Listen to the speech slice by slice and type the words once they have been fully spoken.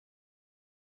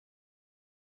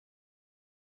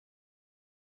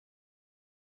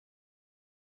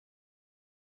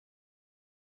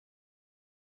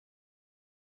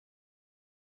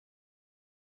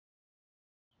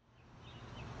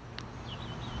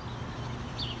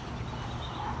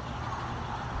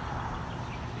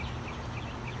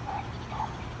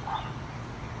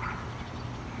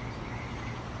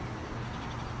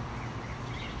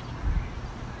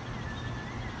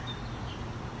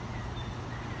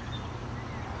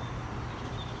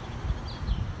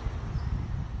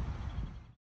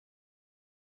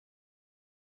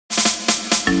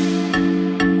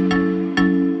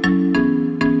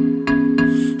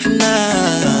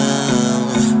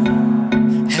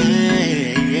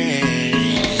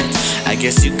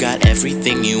guess you got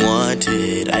everything you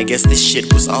wanted. I guess this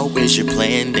shit was always your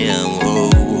plan, damn.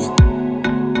 Whoa,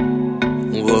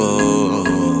 whoa.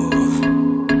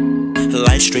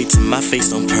 Light straight to my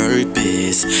face on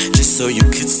purpose, just so you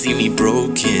could see me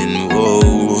broken.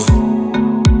 Whoa,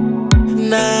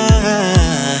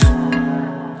 nah.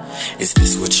 Is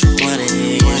this what you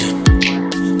wanted?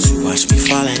 To watch me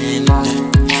falling,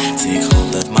 take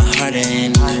hold of my heart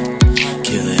and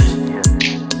kill it.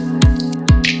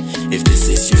 If this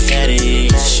is your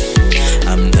fetish,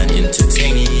 I'm done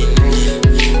entertaining.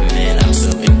 Man, I'm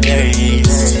so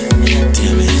embarrassed.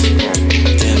 Damn it,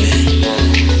 damn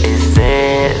it. Is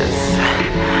this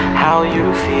how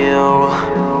you feel?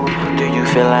 Do you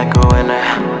feel like going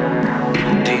there?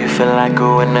 Do you feel like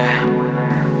going there?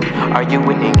 Are you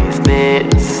winning? Is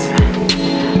this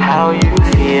how you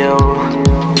feel?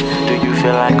 Do you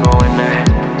feel like going there?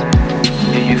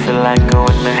 Do you feel like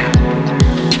going there?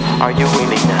 Are you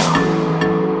winning now?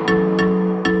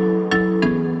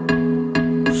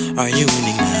 Are you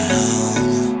winning now?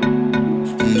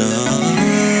 No.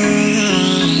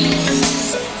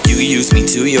 You used me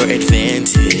to your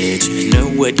advantage. Know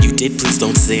what you did, please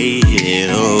don't say it.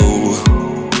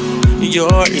 Oh,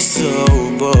 you're so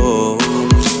bold.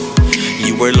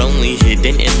 You were lonely,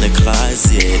 hidden in the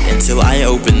closet, until I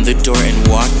opened the door and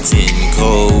walked in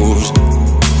cold.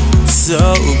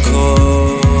 So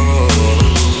cold.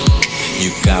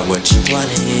 You got what you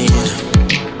wanted.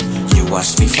 You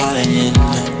watched me falling,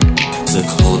 took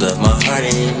hold of my heart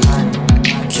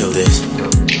and killed it.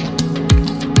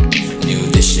 Knew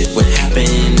this shit would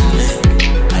happen,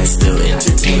 I still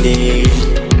entertained it.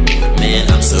 Man,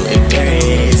 I'm so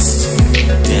embarrassed.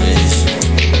 Damn it,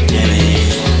 damn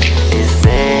it. Is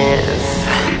this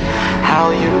how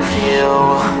you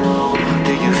feel?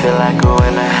 Do you feel like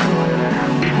going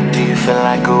there? Do you feel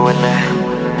like going there?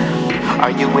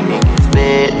 Are you winning? Is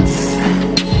this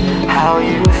how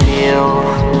you feel?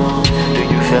 Do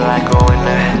you feel like going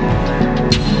there?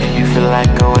 Do you feel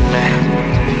like going there?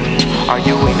 Are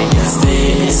you winning? Is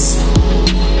this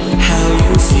how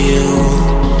you feel?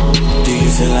 Do you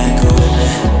feel like going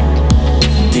there?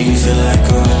 Do you feel like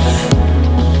going there?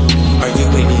 Are you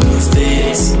winning? Is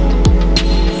this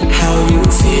how you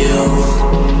feel?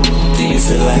 Do you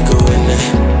feel like going there?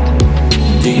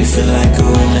 Do you feel like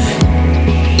going there?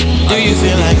 Do you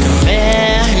feel like a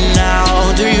man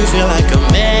now? Do you feel like a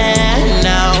man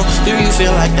now? Do you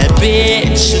feel like that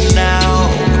bitch now?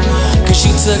 Cause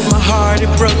you took my heart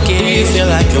and broke it. Do you feel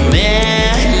like a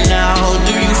man now?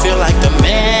 Do you feel like the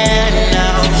man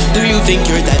now? Do you think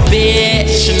you're that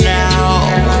bitch now?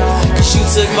 Cause you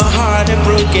took my heart and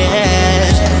broke it.